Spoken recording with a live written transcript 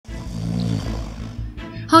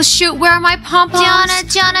Oh shoot, where are my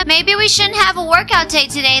pom-poms? Gianna, maybe we shouldn't have a workout day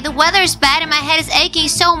today. The weather's bad and my head is aching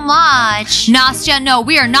so much. Nastya, no,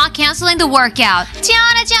 we are not canceling the workout.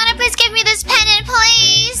 Gianna, please give me this pennant,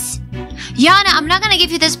 please. Yana, I'm not gonna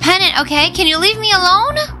give you this pennant, okay? Can you leave me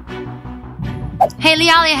alone? Hey,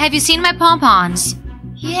 Lialia, have you seen my pom-poms?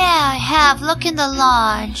 Yeah, I have. Look in the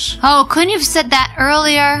lodge. Oh, couldn't you have said that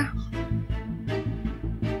earlier?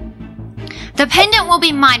 The pendant will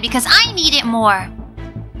be mine because I need it more.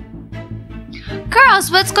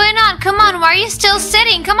 Girls, what's going on? Come on, why are you still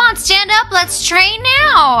sitting? Come on, stand up. Let's train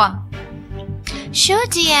now. Sure,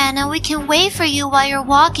 Diana, we can wait for you while you're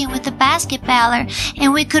walking with the basketballer,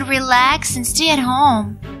 and we could relax and stay at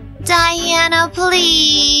home. Diana,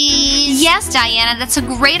 please. Yes, Diana, that's a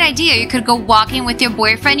great idea. You could go walking with your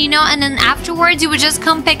boyfriend, you know, and then afterwards you would just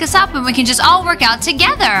come pick us up and we can just all work out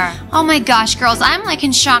together. Oh my gosh, girls, I'm like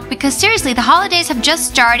in shock because seriously, the holidays have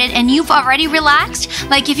just started and you've already relaxed?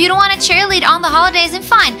 Like, if you don't want to cheerlead on the holidays, then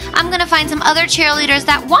fine. I'm gonna find some other cheerleaders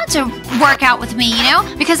that want to work out with me, you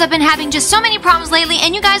know? Because I've been having just so many problems lately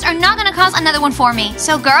and you guys are not gonna cause another one for me.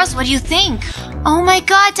 So girls, what do you think? Oh my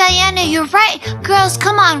god, Diana, you're right. Girls,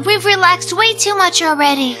 come on, we've relaxed way too much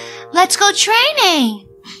already. Let's go training.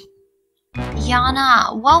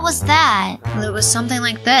 Yana, what was that? Well, it was something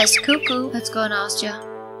like this. Cuckoo. Let's go, Nastya.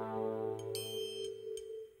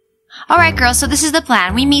 Alright, girls, so this is the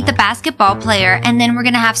plan. We meet the basketball player, and then we're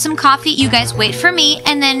gonna have some coffee. You guys wait for me,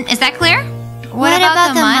 and then, is that clear? What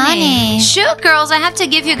about the money? Shoot, girls, I have to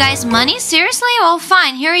give you guys money? Seriously? Well,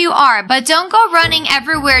 fine, here you are. But don't go running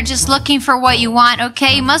everywhere just looking for what you want,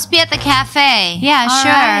 okay? You must be at the cafe. Yeah, All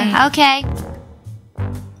sure. right. Okay.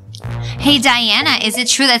 Hey, Diana, is it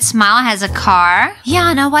true that Smile has a car?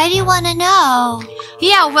 Yana, why do you want to know?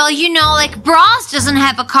 Yeah, well, you know, like, Bras doesn't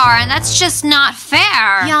have a car, and that's just not fair.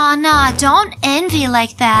 Yana, don't envy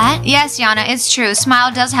like that. Yes, Yana, it's true.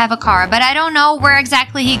 Smile does have a car, but I don't know where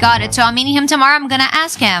exactly he got it, so I'm meeting him tomorrow. I'm gonna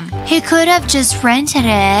ask him. He could have just rented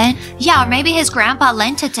it. Yeah, or maybe his grandpa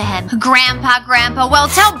lent it to him. Grandpa. Well,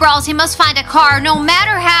 tell Bras he must find a car, no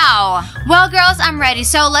matter how. Well, girls, I'm ready,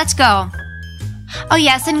 so let's go. Oh,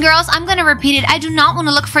 yes, and girls, I'm gonna repeat it. I do not want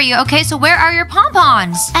to look for you, okay? So where are your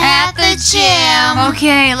pom-poms? At the gym.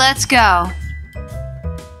 Okay, let's go.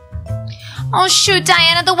 Oh, shoot,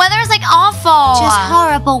 Diana, the weather is, like, awful. Just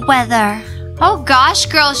horrible weather. Oh, gosh,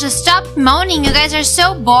 girls, just stop moaning. You guys are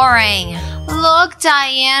so boring. Look,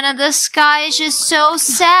 Diana, the sky is just so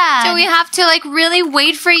sad. Do we have to, like, really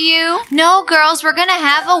wait for you? No, girls, we're gonna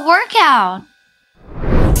have a workout.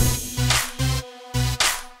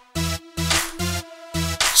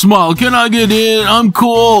 Smile, can I get in? I'm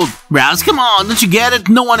cold. Rouse, come on, don't you get it?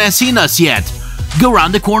 No one has seen us yet. Go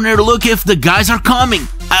around the corner to look if the guys are coming.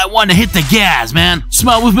 I want to hit the gas, man.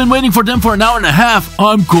 Smile, we've been waiting for them for an hour and a half.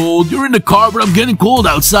 I'm cold. You're in the car, but I'm getting cold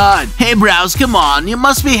outside. Hey, Browse, come on. You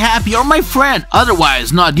must be happy. You're my friend.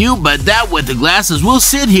 Otherwise, not you, but that with the glasses. We'll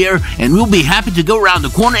sit here, and we'll be happy to go around the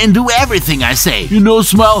corner and do everything I say. You know,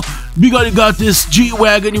 Smile, because you got this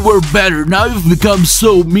G-Wagon, you were better. Now you've become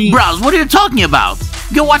so mean. Browse, what are you talking about?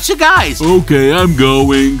 Go watch the guys. Okay, I'm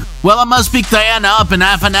going. Well, I must pick Diana up in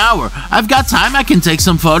half an hour. I've got time. I can take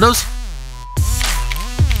some photos.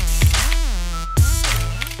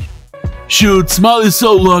 Shoot, Smile is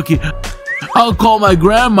so lucky. I'll call my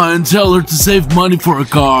grandma and tell her to save money for a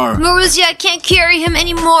car. Maruzia, I can't carry him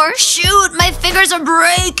anymore. Shoot, my fingers are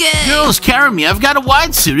breaking. Girls, carry me. I've got a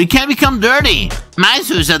white suit. It can't become dirty. My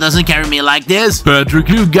Susa doesn't carry me like this. Patrick,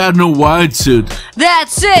 you've got no white suit.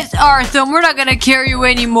 That's it, Arthur. We're not gonna carry you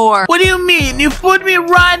anymore. What do you mean? You put me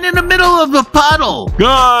right in the middle of the puddle.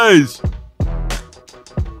 Guys!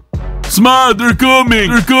 Smile, they're coming.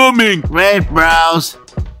 They're coming. Wait, Browse.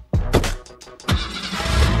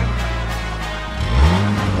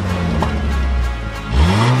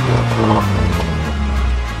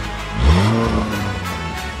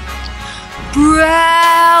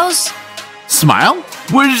 Browse! Smile?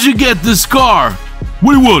 Where did you get this car?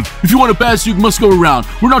 What do you want? If you want to pass, you must go around.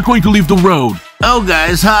 We're not going to leave the road. Oh,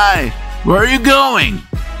 guys, hi. Where are you going?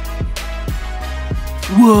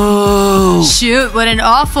 Whoa. Shoot, what an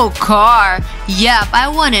awful car. Yep,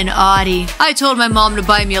 I want an Audi. I told my mom to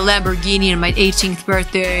buy me a Lamborghini on my 18th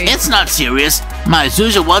birthday. It's not serious. My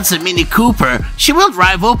Susa wants a Mini Cooper. She will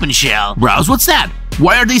drive open shell. Browse, what's that?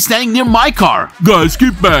 Why are they standing near my car? Guys,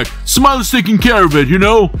 keep back. Smile is taking care of it, you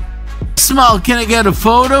know? Smile, can I get a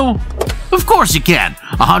photo? Of course you can.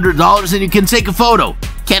 $100 and you can take a photo.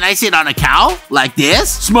 Can I sit on a cow? Like this?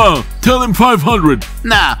 Smile, tell him 500.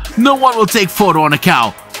 Nah, no one will take photo on a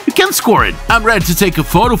cow. You can score it. I'm ready to take a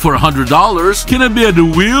photo for $100. Can I be at the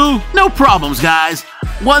wheel? No problems, guys.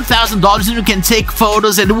 $1,000 and you can take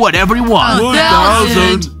photos and do whatever you want.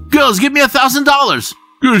 1,000. Girls, give me $1,000.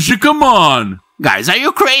 Gushie, come on. Guys, are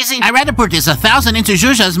you crazy? I'd rather put this 1,000 into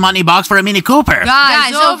Zhuzha's money box for a Mini Cooper.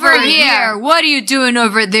 Guys, over here. What are you doing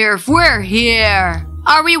over there if we're here?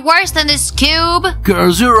 Are we worse than this cube?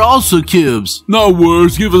 Girls, you're also cubes. Not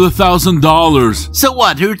worse, give us $1,000. So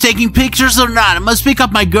what, you're taking pictures or not? I must pick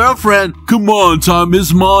up my girlfriend. Come on, time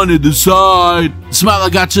is money, decide. Smile, I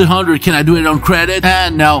got 200. Can I do it on credit?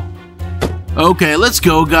 No. Okay, let's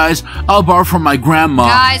go, guys. I'll borrow from my grandma.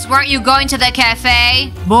 Guys, weren't you going to the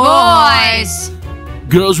cafe? Boys!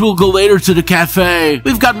 Girls, we'll go later to the cafe.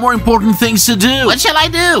 We've got more important things to do. What shall I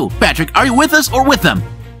do? Patrick, are you with us or with them?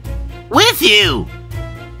 With you!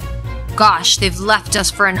 Gosh, they've left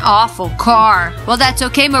us for an awful car. Well, that's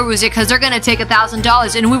okay, Maruzi, because they're going to take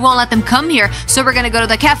 $1,000 and we won't let them come here, so we're going to go to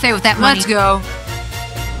the cafe with that money. Let's go.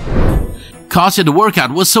 Kostya, the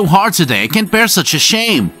workout was so hard today. I can't bear such a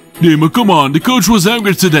shame. Dima, come on, the coach was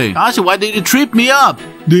angry today. Kostya, why did you trip me up?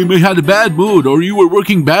 Dima had a bad mood, or you were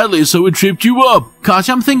working badly, so it tripped you up.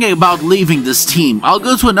 Kostya, I'm thinking about leaving this team. I'll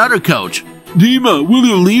go to another coach. Dima, will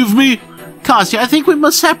you leave me? Kostya, I think we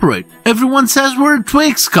must separate. Everyone says we're a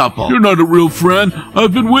Twix couple. You're not a real friend.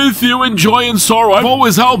 I've been with you in joy and sorrow. I've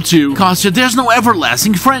always helped you. Kostya, there's no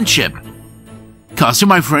everlasting friendship. Kostya,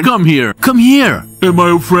 my friend, come here. Come here. Am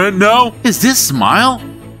I a friend now? Is this Smile?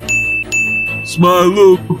 Smile,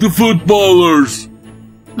 look, the footballers.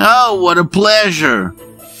 Oh, what a pleasure.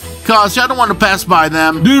 Kostya, I don't want to pass by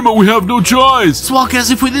them. Dima, we have no choice. Let's walk as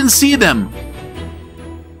if we didn't see them.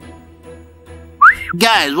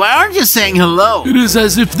 Guys, why aren't you saying hello? It is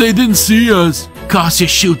as if they didn't see us. Kostya,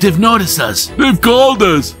 shoot, they've noticed us. They've called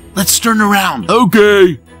us. Let's turn around.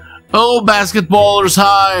 Okay. Oh, basketballers,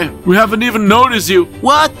 hi. We haven't even noticed you.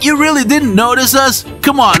 What? You really didn't notice us?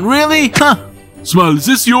 Come on, really? Huh. Smile, is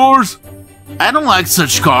this yours? I don't like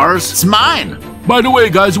such cars. It's mine. By the way,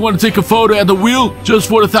 guys, you want to take a photo at the wheel just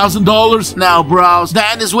for $1,000? Now, bros,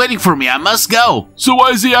 Dan is waiting for me. I must go. So why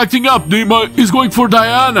is he acting up, Dima? He's going for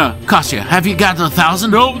Diana. Kostya, have you got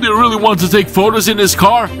 1,000? No, they really want to take photos in his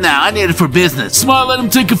car. Nah, I need it for business. Smile, let him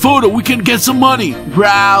take a photo. We can get some money.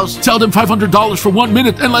 Browse. Tell them $500 for 1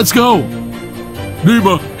 minute and let's go.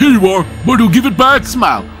 Dima, here you are. But you'll give it back.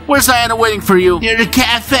 Smile. Where's Diana waiting for you? Near the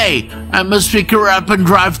cafe. I must pick her up and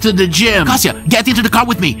drive to the gym. Kostya, get into the car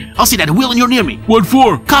with me. I'll see that wheel and you're near me. What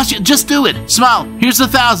for? Kostya, just do it. Smile, here's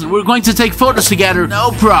 1,000. We're going to take photos together.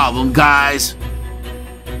 No problem, guys.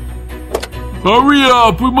 Hurry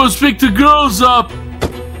up. We must pick the girls up.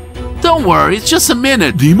 Don't worry, it's just a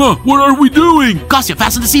minute. Dima, what are we doing? Kostya,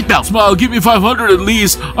 fasten the seatbelt. Smile, give me 500 at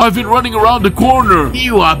least. I've been running around the corner.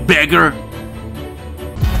 You are a beggar.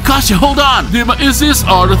 Kostya, hold on. Dima, is this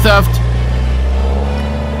auto theft?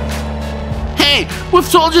 Hey, we've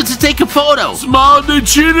told you to take a photo. Smile, they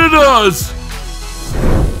cheated us.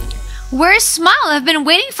 Where's Smile? I've been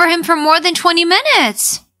waiting for him for more than 20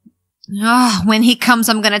 minutes. Oh, when he comes,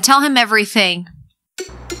 I'm gonna tell him everything.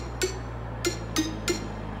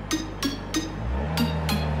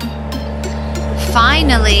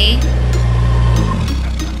 Finally.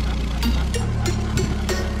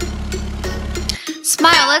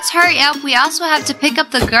 Smile, let's hurry up. We also have to pick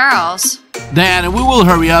up the girls. Diana, we will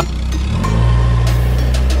hurry up.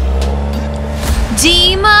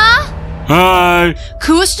 Dima? Hi.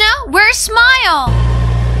 Kusna, where's Smile?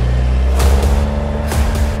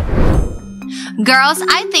 Girls,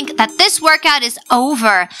 I think that this workout is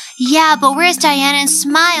over. Yeah, but where's Diana and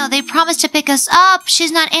Smile? They promised to pick us up.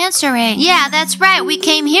 She's not answering. Yeah, that's right. We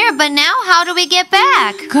came here, but now how do we get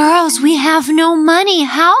back? Girls, we have no money.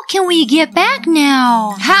 How can we get back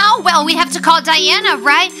now? How? Well, we have to call Diana,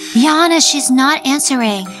 right? Yana, she's not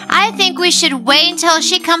answering. I think we should wait until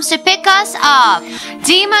she comes to pick us up.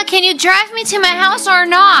 Dima, can you drive me to my house or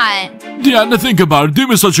not? Diana, think about it.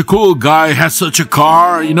 Dima's such a cool guy, has such a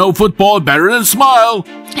car. You know, football better than Smile.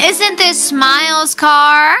 Isn't this Smile's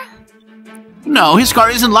car? No, his car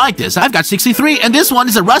isn't like this. I've got 63, and this one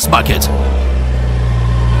is a rust bucket.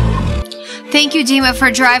 Thank you, Dima, for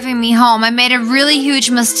driving me home. I made a really huge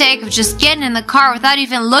mistake of just getting in the car without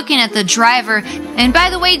even looking at the driver. And by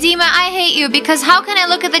the way, Dima, I hate you because how can I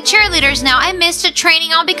look at the cheerleaders now? I missed a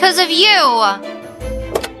training all because of you.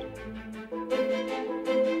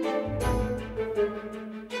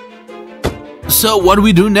 So what do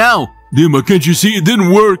we do now? Dima, can't you see it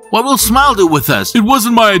didn't work? What will Smile do with us? It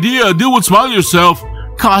wasn't my idea. Deal with Smile yourself.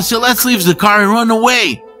 Kostya, let's leave the car and run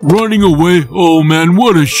away. Running away? Oh man,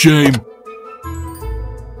 what a shame.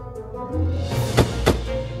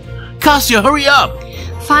 Kostya, hurry up.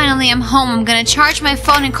 Finally, I'm home. I'm gonna charge my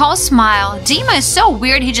phone and call Smile. Dima is so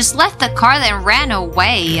weird. He just left the car then ran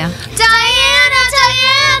away. Diana!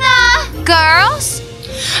 Girls?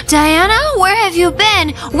 Diana, where have you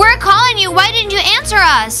been? We're calling you. Why didn't you answer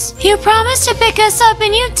us? You promised to pick us up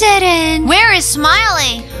and you didn't. Where is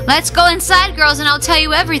Smiley? Let's go inside, girls, and I'll tell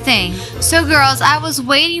you everything. So, girls, I was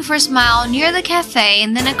waiting for Smile near the cafe,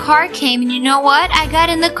 and then a car came, and you know what? I got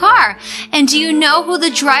in the car. And do you know who the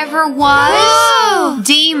driver was? Who?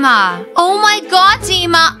 Dima. Oh my god,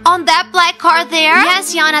 Dima. On that black car there?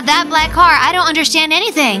 Yes, Yana, that black car. I don't understand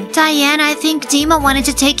anything. Diana, I think Dima wanted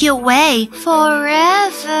to take you away.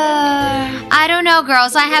 Forever. I don't know,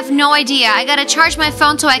 girls. I have no idea. I gotta charge my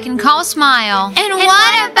phone so I can call Smile. And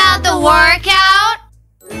what about the workout?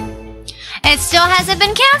 It still hasn't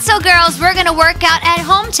been canceled, girls. We're gonna work out at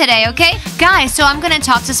home today, okay? Guys, so I'm gonna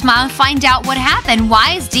talk to Smile and find out what happened.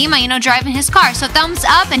 Why is Dima, driving his car? So thumbs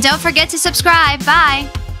up and don't forget to subscribe. Bye.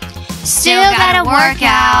 Still gotta work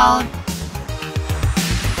out.